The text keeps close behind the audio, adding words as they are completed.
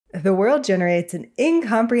The world generates an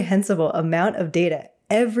incomprehensible amount of data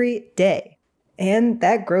every day. And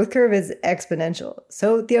that growth curve is exponential,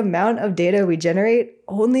 so the amount of data we generate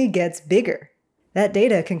only gets bigger. That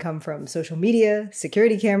data can come from social media,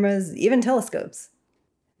 security cameras, even telescopes.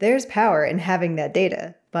 There's power in having that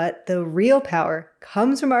data, but the real power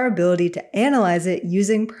comes from our ability to analyze it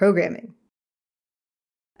using programming.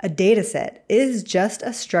 A dataset is just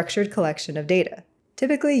a structured collection of data,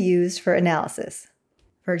 typically used for analysis.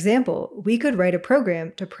 For example, we could write a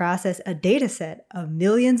program to process a dataset of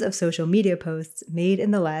millions of social media posts made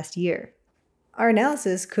in the last year. Our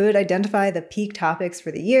analysis could identify the peak topics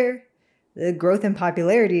for the year, the growth and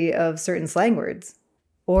popularity of certain slang words,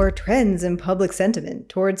 or trends in public sentiment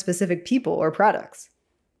towards specific people or products.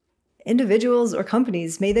 Individuals or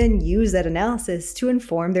companies may then use that analysis to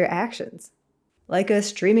inform their actions. Like a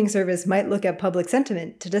streaming service might look at public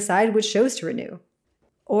sentiment to decide which shows to renew.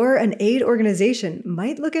 Or an aid organization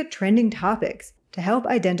might look at trending topics to help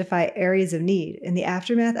identify areas of need in the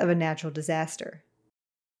aftermath of a natural disaster.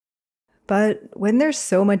 But when there's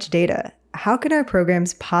so much data, how can our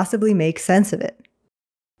programs possibly make sense of it?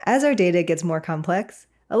 As our data gets more complex,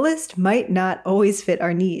 a list might not always fit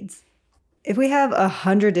our needs. If we have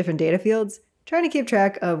 100 different data fields, trying to keep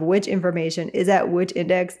track of which information is at which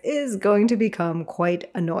index is going to become quite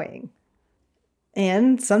annoying.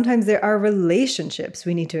 And sometimes there are relationships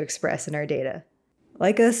we need to express in our data,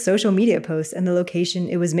 like a social media post and the location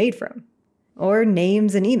it was made from, or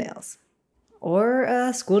names and emails. Or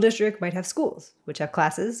a school district might have schools, which have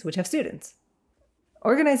classes, which have students.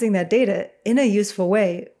 Organizing that data in a useful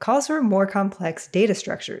way calls for more complex data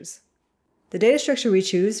structures. The data structure we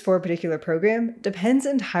choose for a particular program depends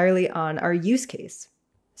entirely on our use case.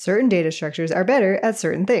 Certain data structures are better at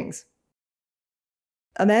certain things.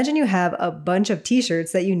 Imagine you have a bunch of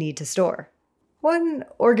t-shirts that you need to store. One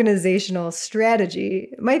organizational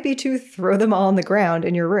strategy might be to throw them all on the ground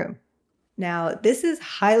in your room. Now, this is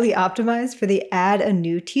highly optimized for the add a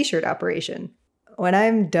new t-shirt operation. When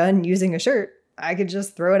I'm done using a shirt, I could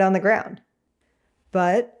just throw it on the ground.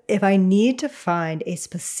 But if I need to find a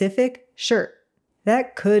specific shirt,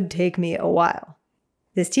 that could take me a while.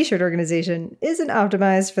 This t-shirt organization isn't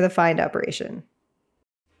optimized for the find operation.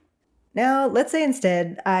 Now, let's say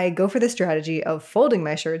instead I go for the strategy of folding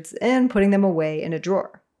my shirts and putting them away in a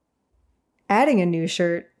drawer. Adding a new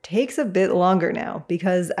shirt takes a bit longer now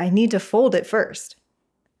because I need to fold it first.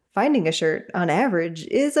 Finding a shirt, on average,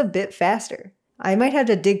 is a bit faster. I might have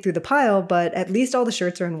to dig through the pile, but at least all the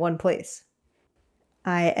shirts are in one place.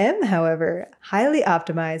 I am, however, highly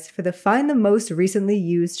optimized for the find the most recently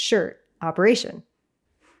used shirt operation.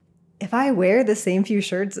 If I wear the same few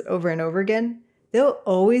shirts over and over again, they'll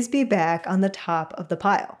always be back on the top of the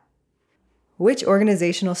pile. Which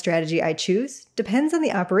organizational strategy I choose depends on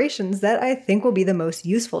the operations that I think will be the most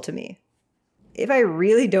useful to me. If I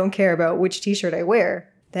really don't care about which t-shirt I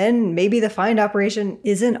wear, then maybe the find operation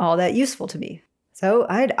isn't all that useful to me. So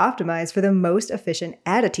I'd optimize for the most efficient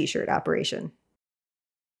add a t-shirt operation.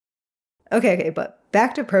 Okay, but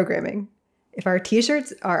back to programming. If our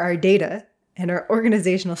t-shirts are our data, and our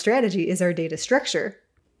organizational strategy is our data structure,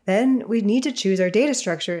 then we need to choose our data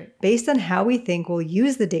structure based on how we think we'll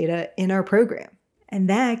use the data in our program. And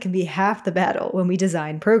that can be half the battle when we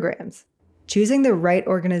design programs. Choosing the right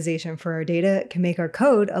organization for our data can make our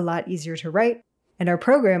code a lot easier to write, and our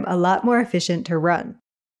program a lot more efficient to run.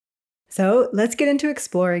 So let's get into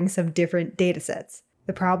exploring some different datasets,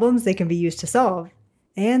 the problems they can be used to solve,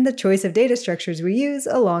 and the choice of data structures we use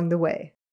along the way.